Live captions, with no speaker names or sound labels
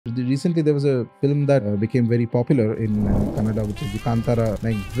Recently, there was a film that became very popular in Kannada, which is the Kantara.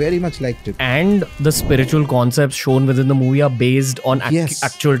 I very much liked it. And the spiritual concepts shown within the movie are based on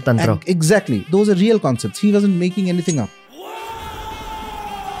actual Tantra. Exactly. Those are real concepts. He wasn't making anything up.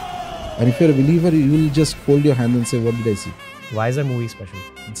 And if you're a believer, you will just fold your hand and say, what did I see? Why is that movie special?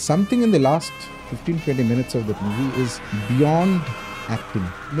 Something in the last 15-20 minutes of that movie is beyond acting.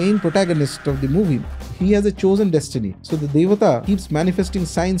 Main protagonist of the movie, he has a chosen destiny. So the Devata keeps manifesting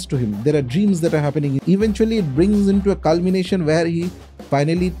signs to him. There are dreams that are happening. Eventually it brings into a culmination where he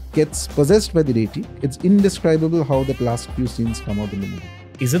finally gets possessed by the deity. It's indescribable how that last few scenes come out in the movie.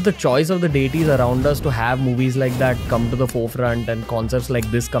 Is it the choice of the deities around us to have movies like that come to the forefront and concepts like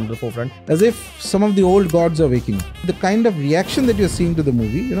this come to the forefront? As if some of the old gods are waking up. The kind of reaction that you're seeing to the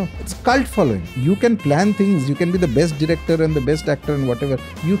movie, it's cult following. You can plan things, you can be the best director and the best actor and whatever.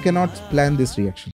 You cannot plan this reaction.